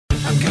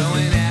I'm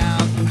going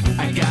out,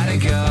 I gotta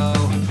go.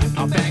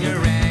 I'll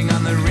bang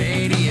on the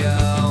radio.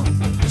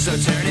 So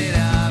turn it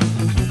up,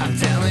 I'm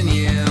telling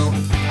you.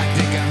 I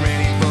think I'm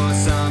ready for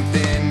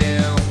something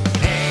new.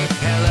 Hey,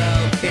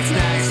 hello, it's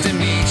nice to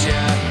meet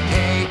ya.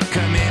 Hey,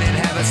 come in and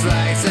have a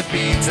slice of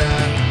pizza.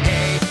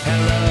 Hey,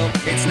 hello,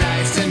 it's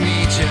nice to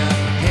meet ya.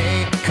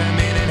 Hey, come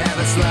in and have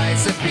a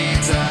slice of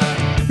pizza.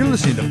 You're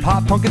listening to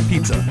Pop Punkin'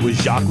 Pizza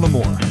with Jacques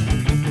Lamour.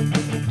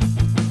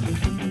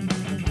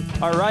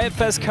 Our Riot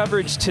Fest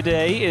coverage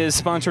today is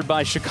sponsored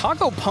by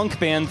Chicago punk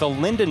band The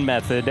Linden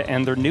Method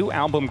and their new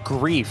album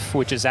Grief,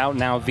 which is out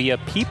now via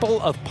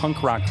People of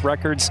Punk Rock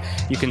Records.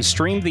 You can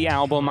stream the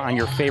album on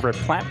your favorite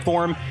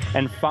platform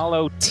and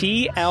follow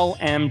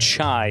TLM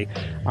Chai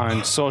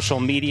on social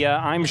media.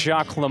 I'm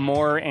Jacques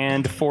Lamour,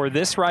 and for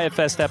this Riot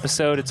Fest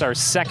episode, it's our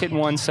second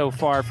one so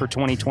far for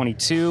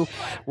 2022.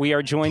 We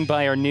are joined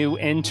by our new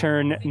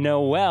intern,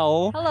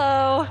 Noelle.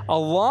 Hello.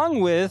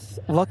 Along with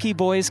Lucky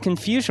Boys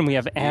Confusion. We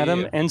have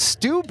Adam and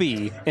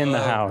Stubby in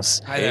the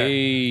house. Hi there.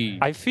 Hey.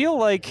 I feel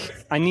like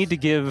I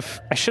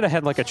should have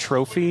had like a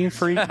trophy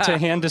for you to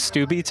hand to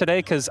Stubby today,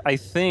 because I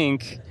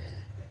think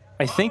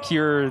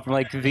you're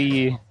like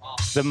the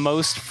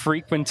most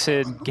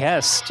frequented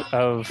guest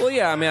of. Well,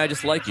 yeah, I mean, I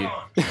just like you.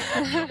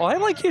 Well, I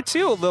like you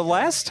too. The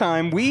last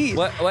time we.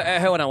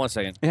 Hold on one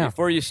second. Yeah.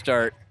 Before you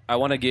start, I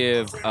want to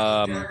give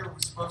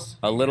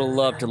a little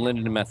love to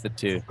Linden Method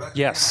too.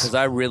 Yes. Because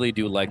I really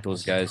do like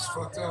those guys.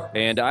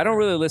 And I don't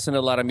really listen to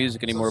a lot of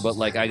music anymore, but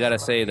like I gotta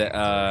say that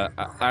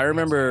I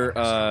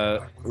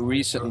remember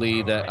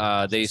recently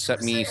that they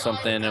sent me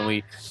something and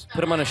we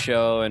put them on a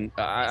show, and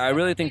I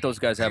really think those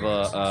guys have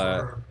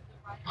a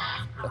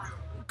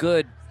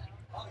good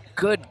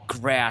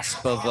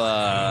grasp of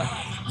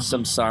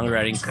some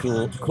songwriting,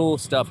 cool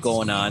stuff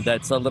going on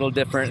that's a little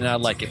different, and I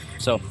like it.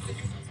 So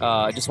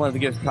I just wanted to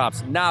give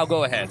props. Now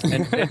go ahead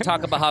and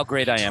talk about how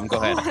great I am.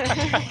 Go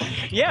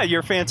ahead. Yeah,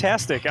 you're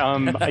fantastic.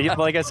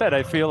 Like I said,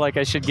 I feel like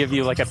I should give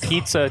you like a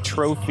pizza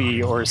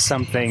trophy or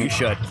something. You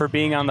should. For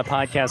being on the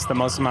podcast the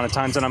most amount of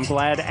times. And I'm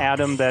glad,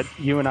 Adam, that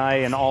you and I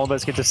and all of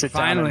us get to sit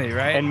down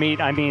and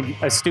meet. I mean,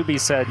 Stubby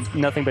said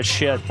nothing but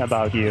shit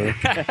about you,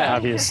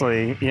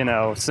 obviously, you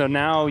know. So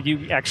now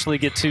you actually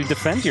get to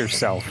defend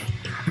yourself.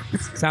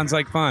 Sounds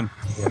like fun.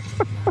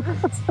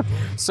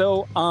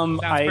 So, Sounds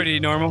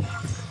pretty normal.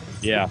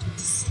 Yeah.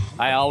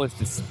 I always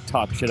just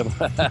talk shit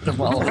about Adam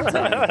all the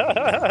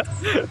time.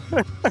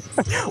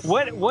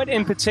 What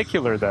in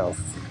particular, though?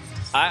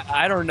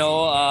 I don't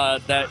know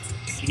that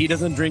he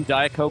doesn't drink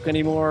Diet Coke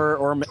anymore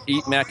or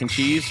eat mac and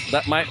cheese.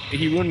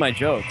 He ruined my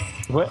joke.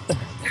 What?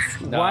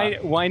 Nah.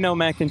 Why no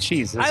mac and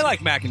cheese? I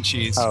like mac and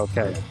cheese. Oh,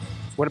 okay.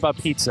 What about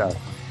pizza?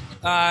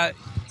 I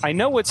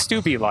know what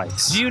Stubby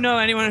likes. Do you know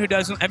anyone who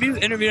doesn't? Have you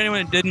interviewed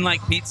anyone who didn't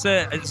like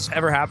pizza? Has this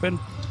ever happened?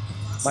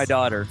 My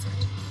daughter.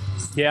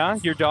 Yeah?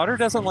 Your daughter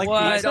doesn't like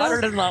What? My pizza?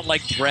 daughter does not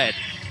like bread.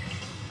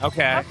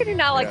 Okay. How can you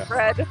not like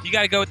bread? You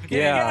got to go with the,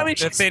 Yeah. I mean,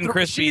 the thin,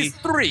 crispy. She's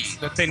 3.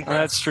 The thin,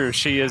 That's true.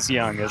 She is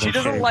young, isn't she? She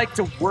doesn't like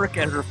to work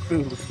at her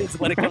food, is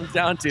what it comes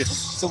down to.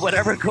 So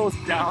whatever goes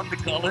down the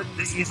gullet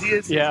the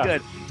easiest Yeah. is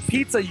good.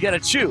 Pizza, you gotta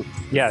chew.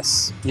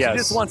 Yes. She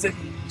just wants it.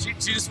 She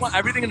just wants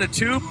everything in the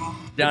tube.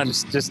 Done.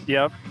 Just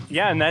yep.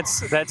 Yeah, and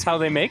that's how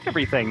they make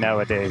everything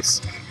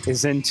nowadays,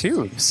 is in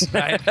tubes.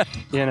 Right.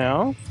 You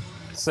know?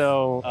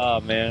 So Oh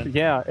man.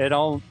 yeah, it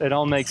all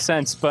makes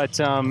sense. But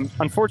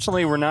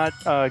unfortunately, we're not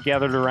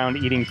gathered around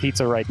eating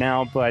pizza right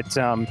now. But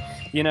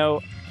you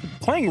know,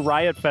 playing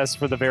Riot Fest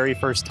for the very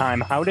first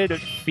time, how did it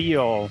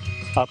feel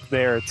up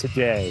there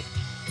today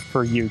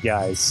for you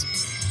guys?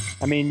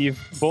 I mean, you've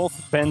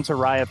both been to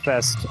Riot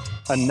Fest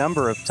a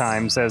number of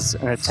times as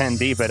an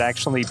attendee, but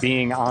actually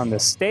being on the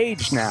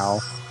stage now,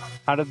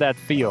 how did that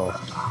feel?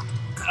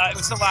 It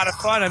was a lot of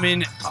fun. I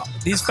mean,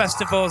 these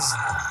festivals,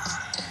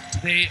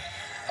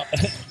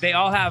 they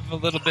all have a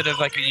little bit of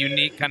like a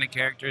unique kind of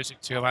characteristic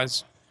to them. I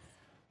was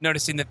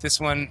noticing that this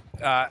one,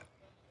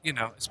 you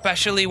know,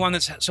 especially one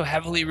that's so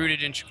heavily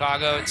rooted in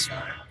Chicago, it's,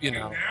 you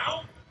know,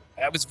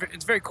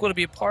 it's very cool to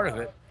be a part of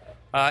it.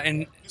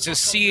 And to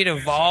see it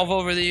evolve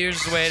over the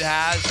years the way it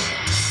has,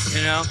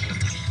 you know,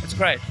 it's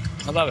great.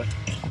 I love it.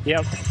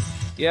 Yep.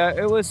 Yeah,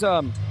 it was.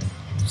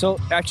 So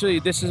actually,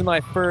 this is my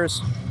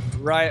first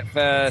Riot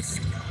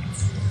Fest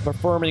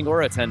performing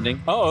or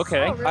attending. Oh,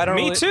 okay. Oh, really? I don't.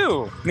 Me really,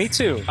 too. Me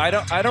too. I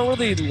don't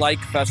really like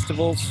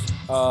festivals.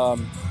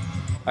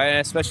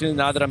 Especially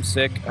now that I'm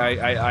sick.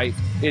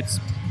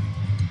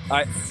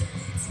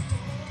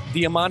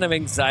 The amount of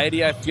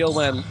anxiety I feel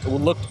when I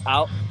looked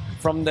out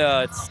from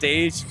the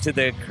stage to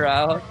the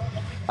crowd,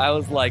 I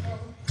was like,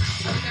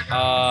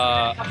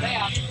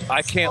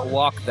 I can't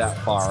walk that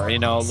far, you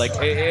know, like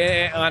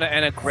on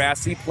a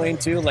grassy plain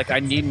too. Like I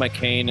need my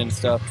cane and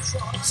stuff.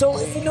 So,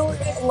 you know,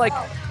 like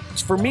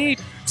for me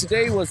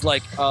today was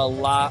like a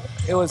lot.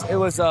 It was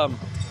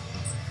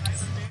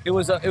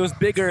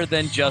bigger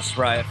than just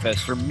Riot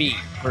Fest for me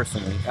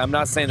personally. I'm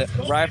not saying that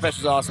Riot Fest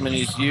is awesome and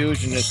he's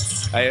huge, and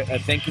I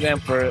thank them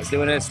for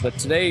doing this. But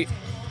today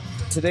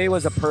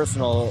was a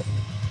personal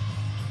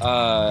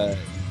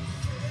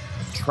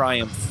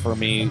triumph for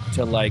me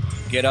to like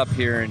get up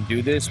here and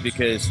do this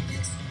because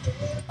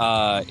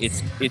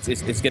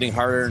it's getting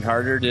harder and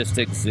harder just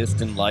to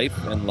exist in life,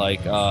 and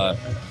like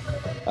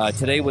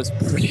today was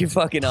pretty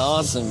fucking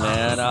awesome,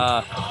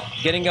 man.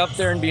 Getting up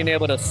there and being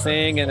able to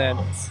sing, and then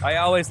I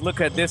always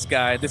look at this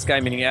guy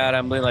meaning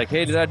Adam, being like,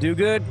 hey, did I do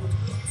good?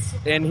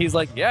 And he's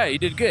like, yeah, you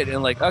did good.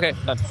 And like, okay,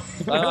 done.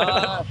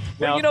 But,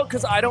 you know,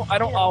 because I don't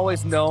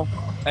always know.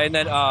 And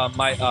then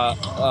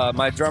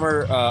my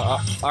drummer,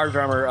 our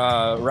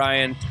drummer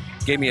Ryan,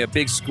 gave me a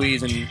big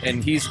squeeze,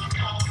 and he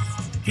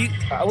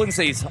I wouldn't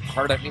say he's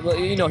hard at me, but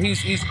you know,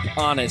 he's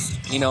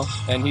honest, you know,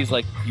 and he's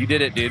like, you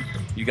did it, dude.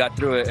 You got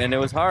through it, and it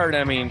was hard.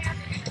 I mean,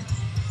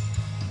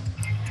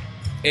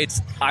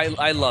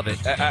 I love it.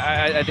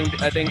 I think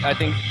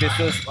this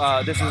is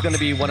going to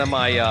be one of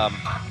my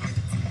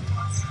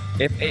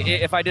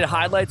if I did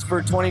highlights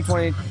for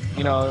 2020,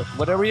 you know,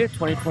 whatever year,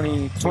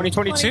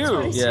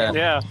 2022.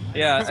 Yeah.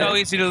 It's so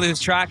easy to lose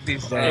track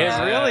these days.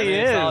 It really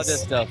It's all is.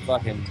 this stuff,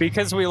 fucking.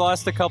 Because we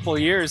lost a couple of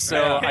years, so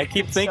Yeah. I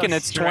keep thinking so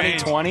it's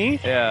strange.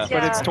 2020, Yeah.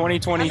 but it's I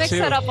 2022. mix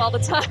that up all the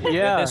time.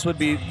 Yeah. This would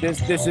be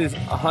this is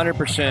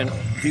 100%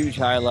 huge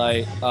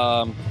highlight.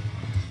 And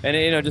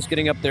you know, just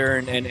getting up there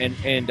and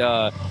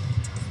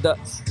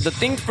the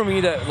thing for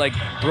me that like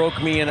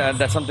broke me, and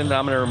that's something that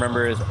I'm gonna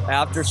remember, is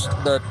after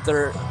the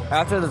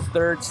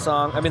third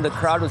song. I mean, the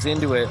crowd was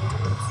into it,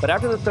 but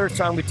after the third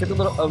song, we took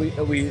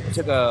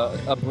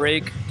a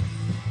break.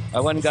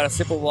 I went and got a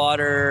sip of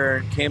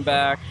water, came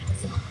back,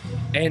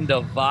 and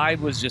the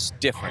vibe was just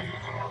different.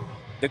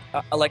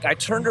 Like I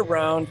turned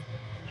around,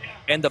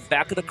 and the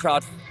back of the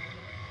crowd.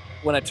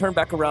 When I turned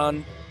back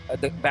around,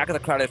 the back of the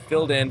crowd had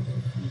filled in.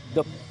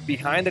 The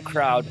behind the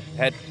crowd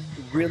had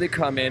really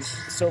come in.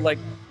 So like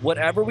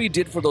whatever we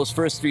did for those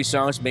first three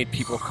songs made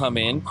people come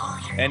in,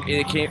 and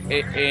it came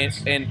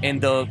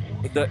and the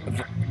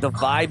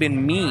vibe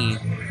in me,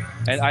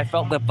 and I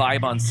felt the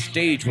vibe on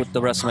stage with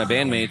the rest of my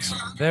bandmates.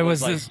 There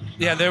was like-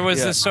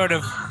 this, this sort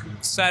of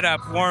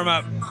setup, warm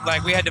up.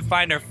 Like we had to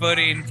find our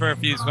footing for a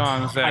few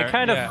songs there. I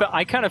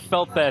kind of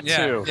felt that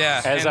too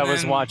as And I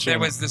was then watching. There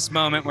was this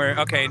moment where,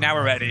 okay, now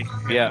we're ready.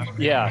 Yeah,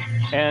 yeah,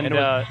 and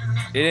And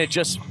it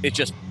just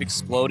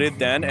exploded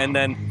then, and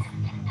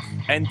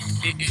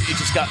it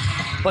just got.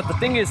 But the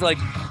thing is, like,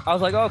 I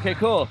was like, oh, okay,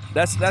 cool,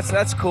 that's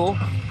cool,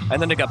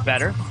 and then it got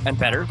better and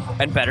better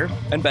and better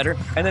and better,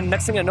 and then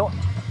next thing I know,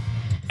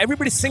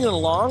 everybody's singing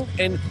along,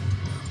 and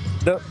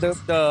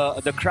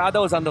the crowd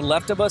that was on the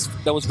left of us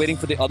that was waiting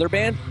for the other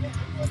band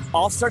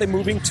all started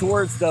moving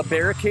towards the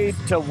barricade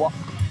to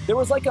there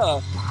was like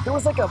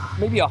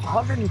maybe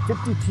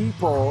 150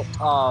 people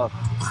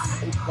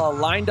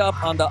lined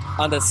up on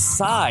the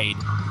side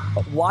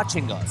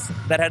watching us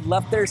that had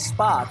left their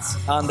spots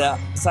on the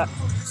side.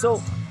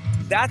 So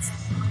that's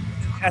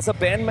as a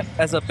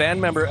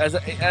band member, as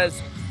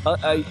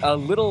a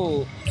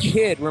little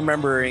kid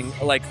remembering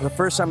like the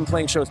first time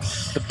playing shows,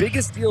 the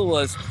biggest deal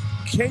was,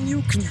 can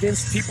you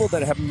convince people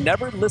that have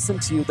never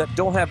listened to you, that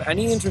don't have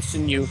any interest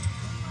in you,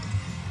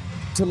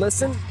 to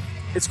listen?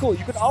 It's cool.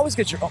 You can always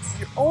get your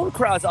own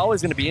crowd's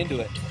always going to be into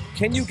it.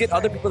 Can you get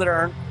other people that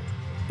aren't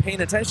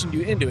paying attention to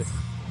you into it?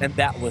 And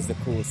that was the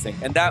coolest thing.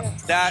 And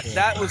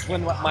that was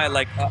when my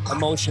like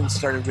emotions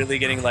started really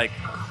getting like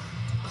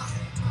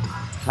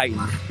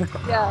heightened.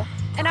 Yeah.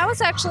 And I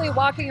was actually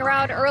walking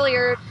around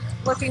earlier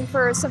looking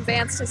for some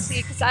bands to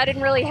see because I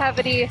didn't really have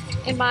any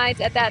in mind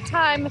at that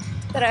time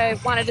that I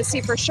wanted to see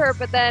for sure.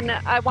 But then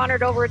I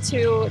wandered over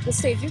to the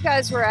stage you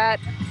guys were at,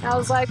 and I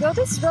was like, oh,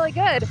 this is really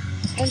good.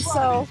 And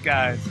so,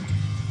 Guys.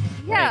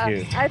 yeah, Thank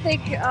you. I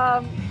think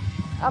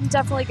I'm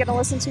definitely going to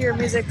listen to your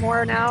music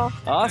more now.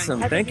 Awesome.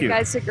 I Thank think you you.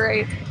 guys did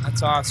great.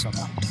 That's awesome.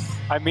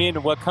 I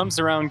mean, what comes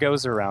around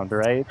goes around,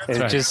 right? It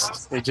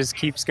right. just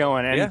keeps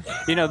going. And,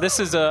 you know, this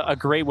is a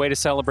great way to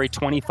celebrate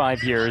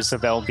 25 years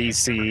of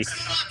LBC.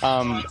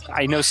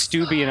 I know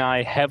Stubby and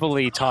I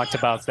heavily talked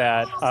about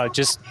that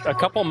just a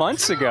couple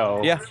months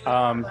ago. Yeah.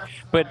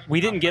 But we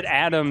didn't get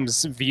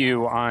Adam's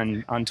view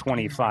on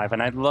 25.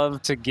 And I'd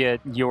love to get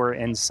your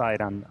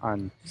insight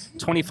on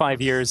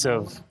 25 years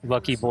of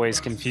Lucky Boys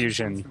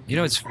Confusion. You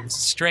know what's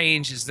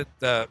strange is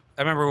that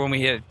I remember when we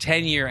hit a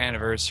 10-year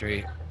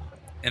anniversary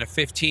and a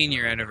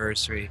 15-year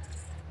anniversary,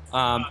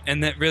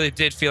 and that really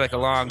did feel like a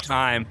long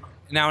time.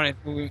 Now when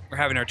we're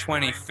having our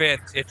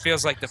 25th, it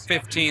feels like the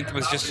 15th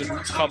was just a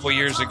couple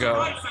years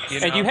ago.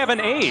 You know? And you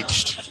haven't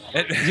aged.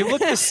 You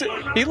look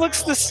he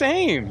looks the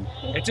same.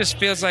 It just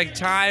feels like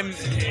time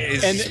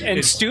is And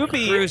is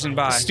Stubby cruising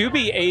by.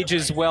 Stubby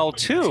ages well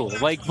too,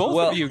 like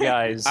both of you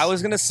guys. I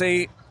was gonna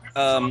say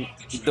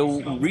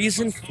the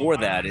reason for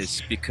that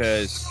is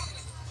because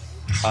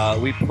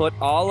we put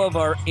all of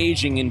our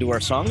aging into our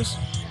songs,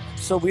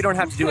 so we don't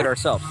have to do it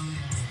ourselves.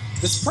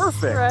 It's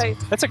perfect. Right.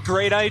 That's a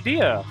great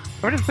idea.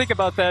 I wonder to think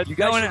about that. You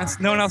No guys,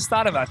 one else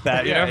thought about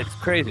that. You know? It's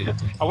crazy.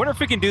 I wonder if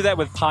we can do that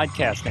with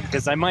podcasting,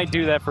 because I might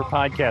do that for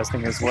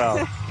podcasting as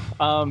well.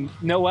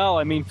 Noelle,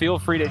 I mean, feel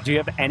free to. Do you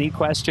have any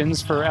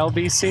questions for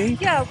LBC?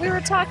 Yeah, we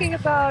were talking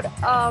about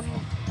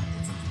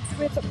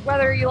with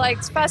whether you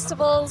liked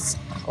festivals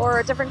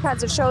or different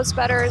kinds of shows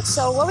better.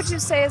 So what would you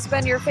say has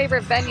been your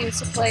favorite venue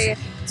to play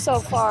so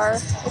far?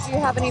 If you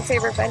have any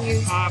favorite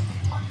venues?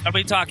 Are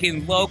we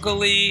talking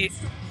locally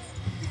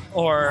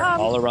or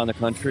All around the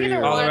country.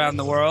 either Or all one. around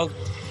the world?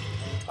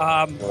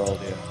 world,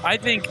 yeah. I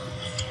think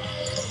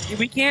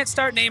we can't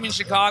start naming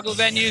Chicago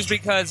venues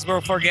because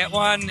we'll forget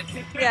one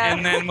Yeah.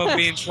 and then we'll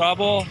be in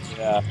trouble.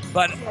 Yeah.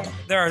 But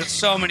there are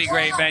so many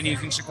great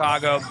venues in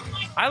Chicago.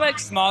 I like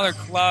smaller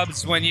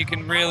clubs when you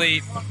can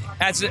really,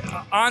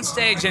 on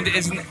stage and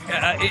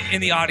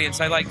in the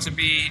audience. I like to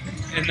be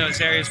in those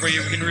areas where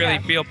you can really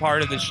feel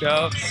part of the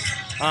show.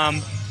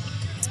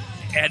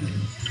 And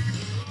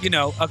you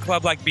know, a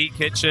club like Beat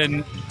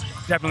Kitchen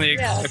definitely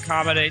Yeah.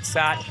 accommodates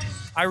that.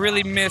 I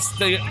really miss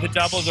the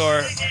Double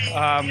Door.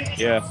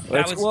 Yeah.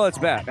 It's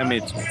back. I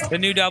mean, The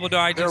new Double Door.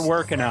 I They're just,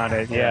 working on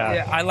it. Yeah.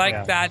 yeah, I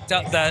like that.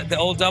 The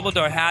old Double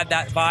Door had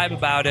that vibe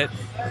about it.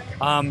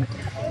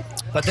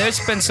 But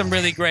there's been some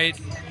really great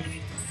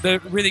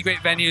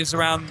venues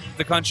around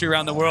the country,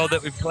 around the world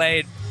that we've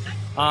played.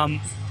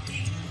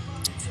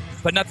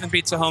 But nothing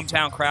beats a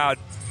hometown crowd.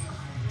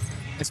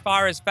 As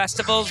far as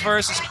festivals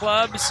versus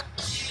clubs,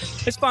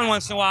 it's fun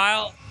once in a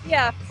while.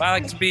 Yeah, But I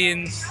like to be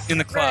in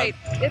the club. right.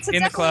 It's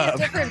In the definitely club. a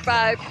different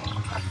vibe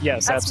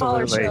Yes, at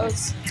smaller absolutely.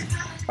 shows.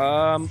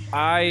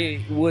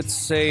 I would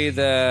say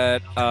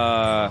that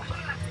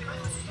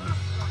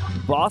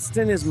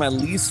Boston is my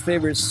least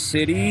favorite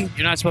city.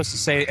 You're not supposed to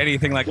say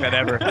anything like that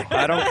ever.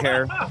 I don't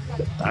care.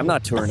 I'm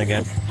not touring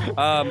again.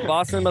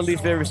 Boston is my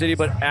least favorite city,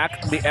 but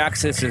the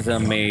Access is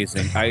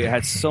amazing. I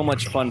had so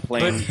much fun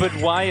playing. But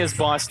why is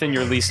Boston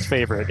your least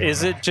favorite?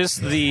 Is it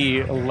just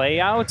the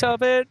layout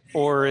of it,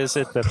 or is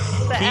it the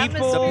people?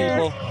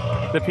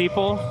 atmosphere. The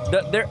people?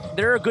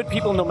 There are good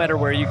people no matter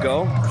where you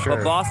go. Sure.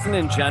 But Boston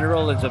in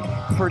general is a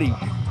pretty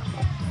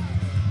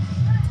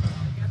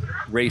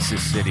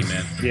racist city,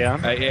 man. Yeah.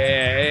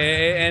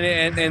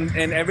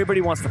 And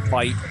everybody wants to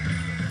fight.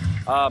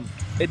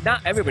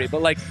 Not everybody,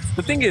 but like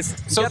the thing is,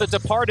 So The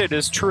Departed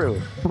is true.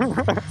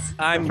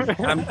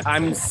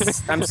 I'm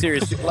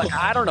serious. Like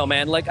I don't know,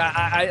 man. Like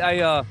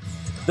I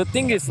the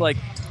thing is like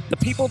the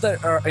people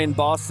that are in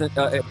Boston,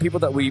 people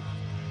that we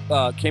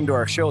came to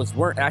our shows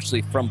weren't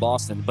actually from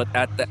Boston, but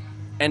at the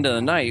end of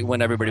the night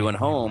when everybody went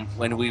home,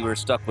 when we were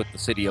stuck with the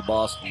city of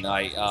Boston,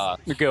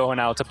 You're going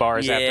out to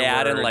bars afterwards.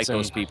 I didn't like and-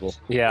 those people.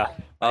 Yeah.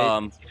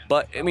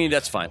 But I mean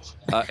that's fine.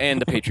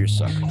 And the Patriots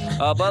suck.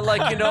 But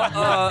like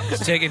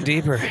Just take it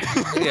deeper.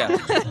 yeah,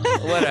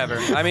 whatever.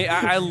 I mean,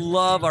 I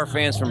love our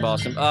fans from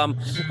Boston.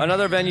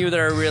 Another venue that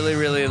I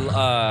really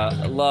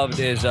loved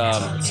is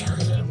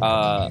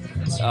the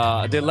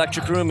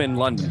Electric Room in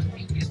London.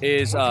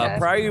 Is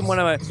probably one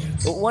of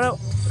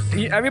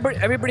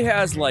everybody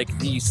has like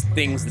these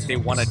things that they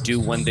want to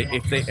do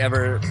if they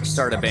ever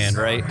start a band,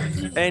 right?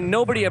 And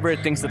nobody ever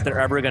thinks that they're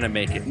ever gonna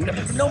make it.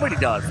 Nobody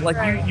does. Like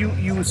Right.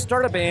 you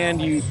start a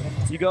band, you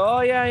go,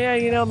 oh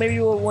yeah, maybe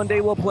one day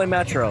we'll play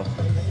Metro.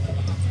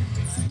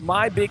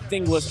 My big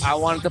thing was I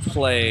wanted to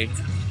play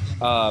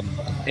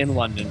in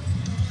London.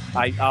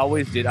 I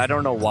always did. I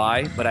don't know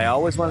why, but I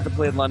always wanted to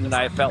play in London.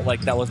 I felt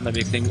like that was my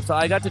big thing. So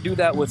I got to do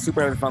that with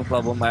Super Heavy Funk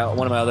Club, one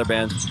of my other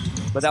bands.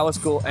 But that was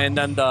cool. And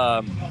then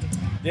the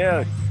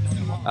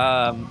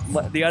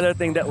other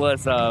thing that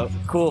was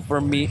cool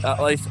for me,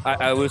 at least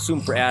I would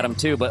assume for Adam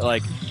too, but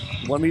like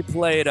when we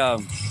played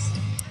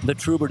the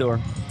Troubadour,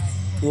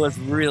 it was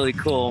really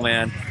cool,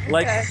 man.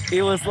 Like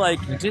it was like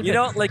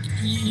like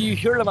you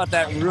heard about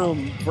that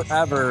room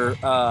forever.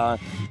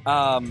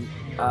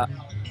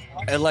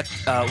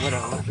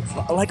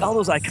 Like all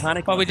those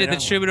iconic. Well, we did the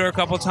Troubadour a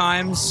couple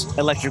times.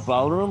 Electric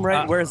Ballroom,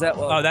 right? Where is that?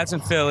 Oh, that's in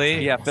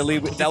Philly. Yeah, Philly.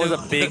 That was a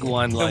big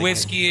one. The Like,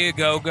 Whiskey A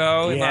Go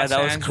Go in Yeah, Los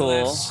that was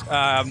Angeles.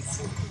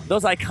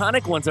 those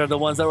iconic ones are the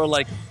ones that were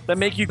like that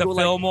make you The go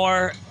like.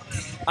 Fillmore.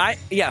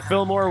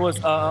 Fillmore was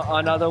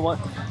another one.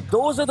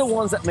 Those are the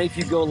ones that make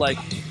you go like.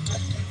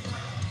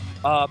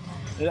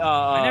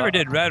 I never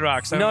did Red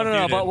Rocks. I don't know if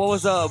No. you But did. what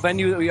was the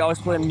venue that we always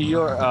played in New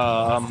York?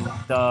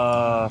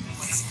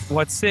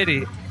 What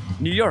city?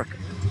 New York.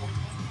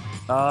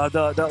 Oh,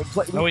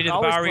 we did the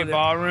Bowery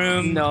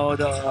Ballroom. No,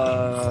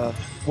 the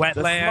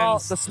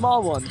Wetlands.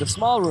 small one, the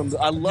small room.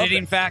 I love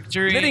Knitting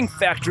Factory. Knitting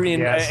Factory in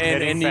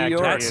Knitting New Factory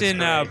York. That's is in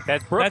great.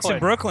 That's Brooklyn. That's in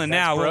Brooklyn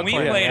now. That's When we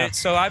Brooklyn, played yeah. it,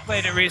 so I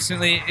played it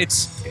recently.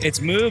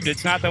 It's moved.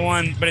 It's not the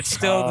one, but it's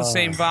still the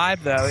same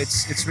vibe though.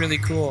 It's really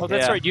cool. Well,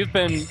 that's Yeah. right. You've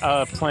been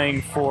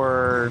playing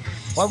for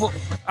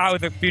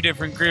With a few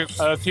different groups.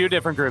 a few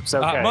different groups.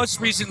 Okay. Most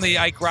recently,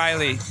 Ike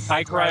Riley.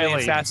 Ike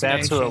Riley. That's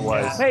who it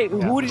was. Hey,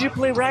 who did you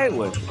play Riot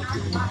with?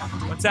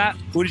 What's that?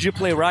 Who did you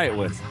play Riot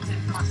with?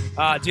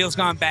 Deal's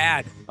Gone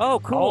Bad. Oh,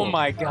 cool. Oh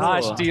my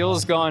gosh, Cool.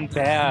 Deal's Gone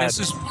Bad. This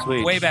is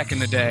Sweet. way back in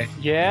the day.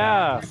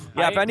 Yeah.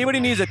 Yeah, if anybody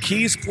needs a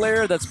keys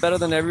player that's better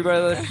than everybody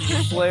other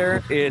keys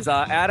player, is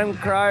Adam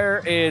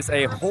Cryer is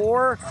a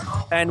whore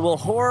and will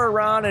whore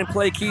around and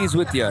play keys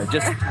with you.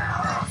 Just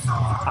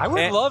I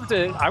would love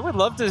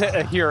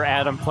to hear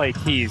Adam play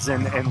keys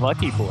in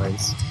Lucky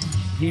Boys.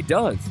 He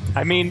does.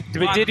 I mean,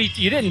 but did he?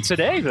 You didn't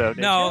today, though,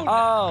 did No. you?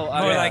 Oh,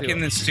 More like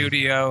in the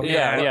studio.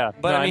 Yeah.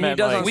 But No, I mean, he meant,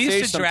 does like- on We used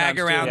stage to drag sometimes,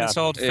 around too. this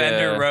old Yeah.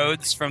 Fender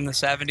Rhodes from the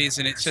 70s,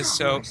 and it's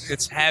just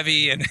it's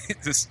heavy and it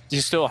just, Do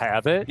you still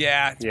have it?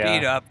 it's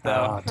beat up,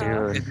 though. Oh,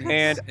 dude. It needs-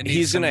 And it needs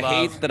he's some gonna love,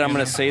 hate that I'm you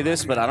gonna know? say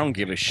this, but I don't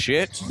give a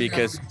shit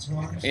because,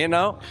 I don't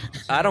Love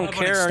when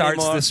care it starts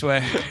anymore. this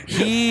way.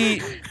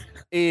 He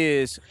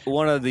is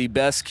one of the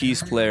best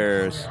keys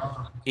players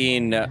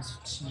in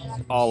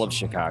all of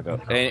Chicago,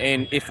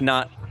 and if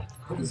not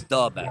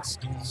the best.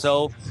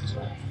 So,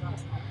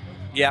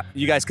 yeah,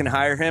 you guys can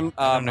hire him.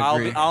 don't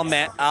agree.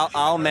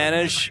 I'll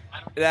manage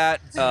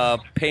that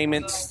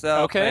payment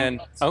stuff. Okay.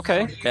 And,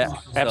 yeah, so,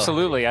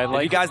 Absolutely. I if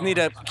like you guys need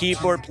a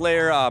keyboard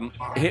player,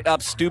 hit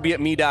up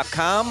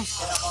stubby@me.com,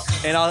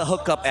 and I'll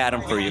hook up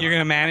Adam for you. You're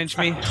gonna manage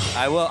me?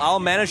 I will. I'll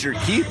manage your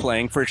key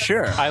playing for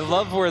sure. I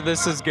love where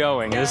this is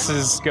going. This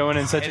is going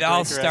in such It a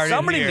all great direction. started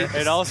Somebody here. needs-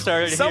 It all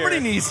started Somebody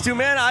here. needs to,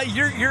 man.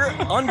 You're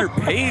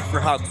underpaid for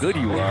how good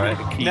you are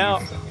at keys. Now,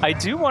 I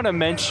do want to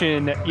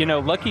mention,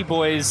 Lucky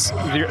Boys,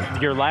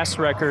 your last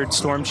record,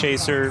 Storm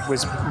Chaser,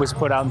 was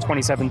put out in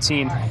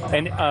 2017.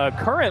 And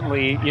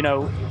currently,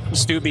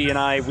 Stubby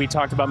and we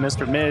talked about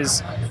Mr.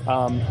 Miz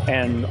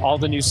and all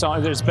the new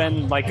songs. There's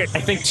been, I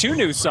think 2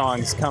 new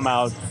songs come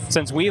out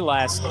since we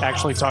last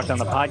actually talked on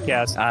the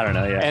podcast. I don't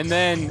know. Yeah. And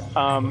then,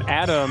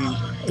 Adam,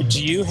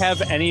 do you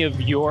have any of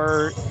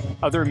your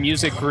other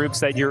music groups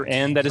that you're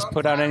in that has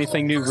put out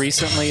anything new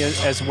recently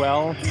as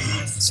well?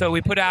 So we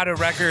put out a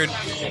record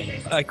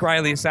like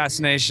Riley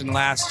Assassination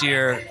last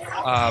year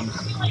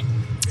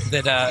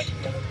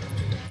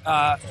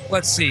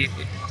let's see.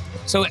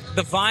 So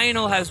the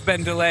vinyl has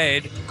been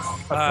delayed.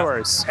 Of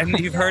course. And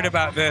you've heard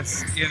about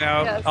this,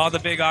 Yes. all the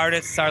big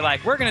artists are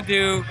like, we're going to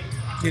do,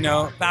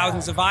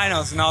 thousands of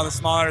vinyls, and all the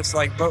small artists are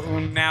like, but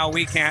now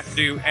we can't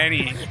do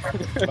any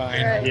vinyl.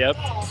 Right. Yep.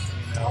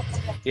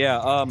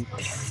 Yeah.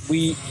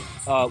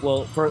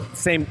 For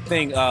same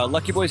thing.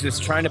 Lucky Boys is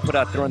trying to put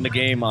out Throwing the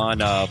Game on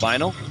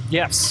vinyl,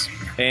 Yes.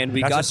 and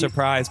we That's got a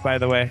surprise, by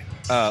the way.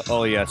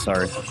 oh yeah,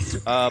 sorry.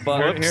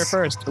 But Here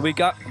first. we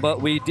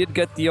did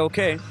get the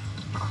okay.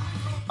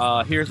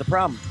 Here's the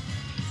problem.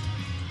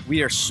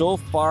 We are so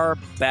far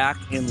back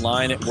in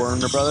line at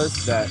Warner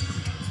Brothers that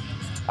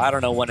I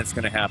don't know when it's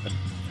going to happen.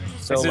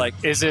 So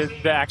is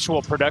it the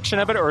actual production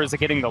of it, or is it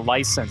getting the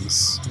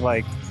license?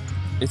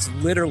 it's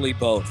literally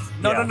both.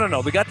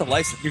 No. We got the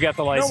license. You got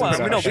the No,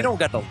 license. we don't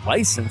got the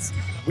license.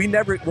 We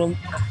never. Well,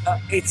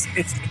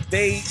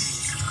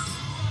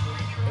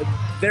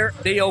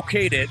 they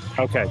okayed it.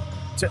 Okay.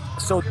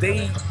 So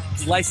they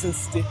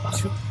licensed it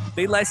to.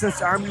 They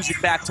licensed our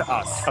music back to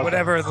us. Okay.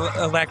 Whatever the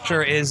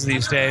Electra is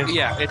these days.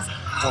 Yeah, it's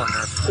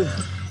Warner.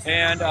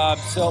 And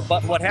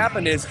but what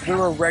happened is we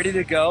were ready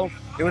to go.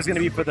 It was going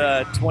to be for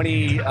the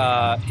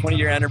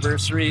 20-year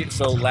anniversary,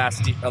 so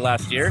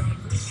last year.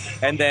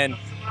 And then,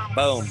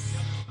 boom.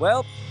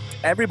 Well,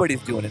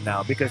 everybody's doing it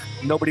now because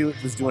nobody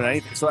was doing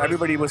anything. So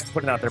everybody was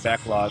putting out their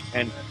backlog.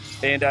 And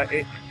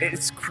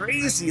it's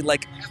crazy.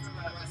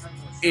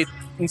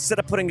 Instead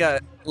of putting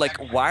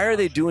why are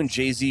they doing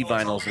Jay-Z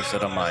vinyls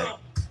instead of mine?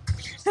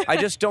 I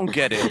just don't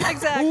get it.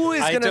 Exactly. Who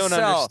is I going to don't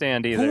sell?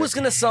 understand either. Who is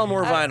going to sell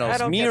more I vinyls,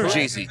 don't me get or it.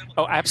 Jay-Z?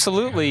 Oh,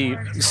 absolutely.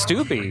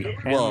 Stubby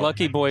and Well-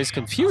 Lucky Boys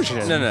Confusion.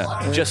 No,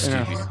 just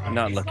Yeah. Stevie,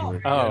 not Lucky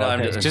Boy. Oh, no,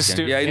 okay. Just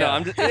kidding. Stu- Yeah, yeah.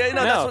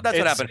 no, that's what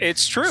it's- happened.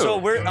 It's true. So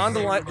we're on the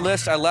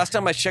list. Last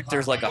time I checked,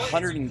 there's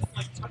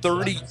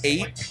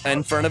 138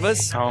 in front of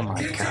us. oh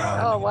my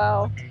God. Oh,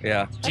 wow.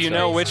 Yeah. Do you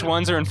know which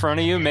ones are in front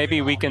of you? Maybe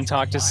we can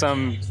talk to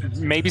some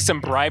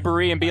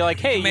bribery and be like,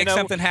 hey, Make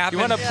something happen.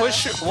 You want to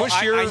push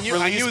your I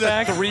release knew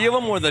back? that 3 of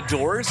them were the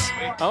Doors.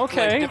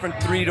 Okay.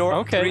 Different three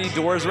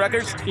Doors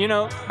records.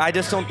 I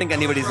just don't think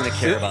anybody's gonna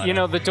care about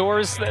it. The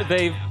Doors,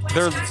 they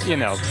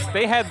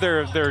had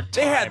their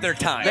They had their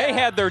time. They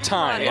had their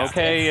time, Yeah.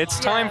 okay? It's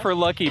time for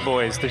Lucky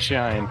Boys to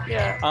shine.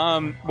 Yeah.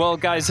 Well,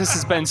 guys, this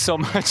has been so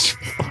much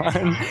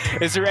fun.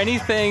 Is there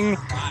anything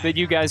that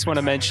you guys want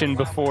to mention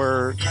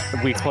before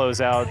we close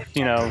out?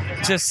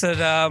 Just that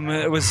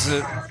it was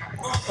an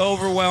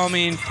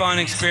overwhelming, fun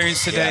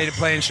experience today to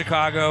play in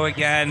Chicago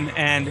again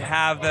and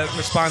have the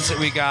response that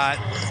we got.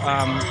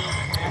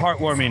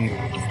 Heartwarming.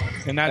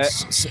 And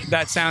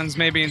that sounds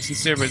maybe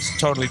insincere, but it's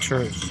totally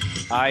true.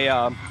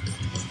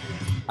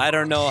 I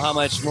don't know how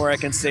much more I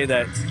can say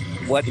that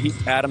what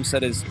Adam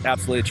said is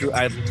absolutely true.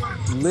 I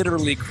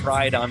literally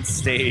cried on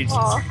stage.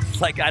 Aw.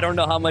 I don't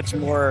know how much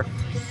more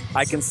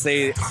I can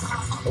say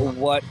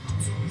what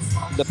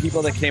the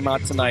people that came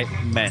out tonight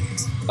meant.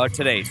 Or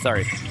today,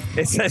 sorry.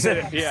 Yeah.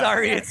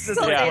 Sorry, it's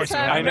Still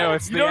daytime. I know,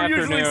 it's you the don't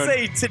afternoon. usually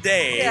say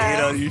today.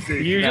 Yeah. You say You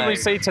usually tonight.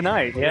 say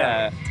tonight,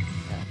 yeah.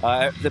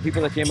 The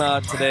people that came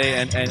out today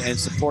and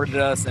supported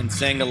us and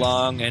sang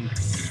along, and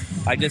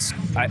I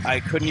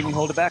couldn't even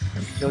hold it back.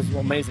 It was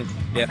amazing.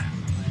 Yeah.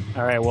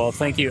 All right, well,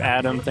 thank you,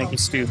 Adam. Thank you,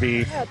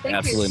 Stubby. Yeah, thank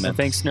Absolutely, you. man. And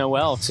thanks,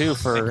 Noel, too,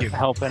 for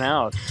helping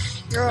out.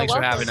 You're Thanks for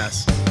welcome. having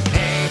us.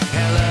 Hey,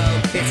 hello,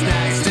 it's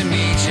nice to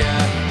meet ya.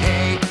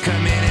 Hey,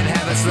 come in and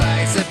have a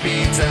slice of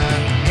pizza.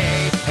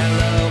 Hey,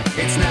 hello,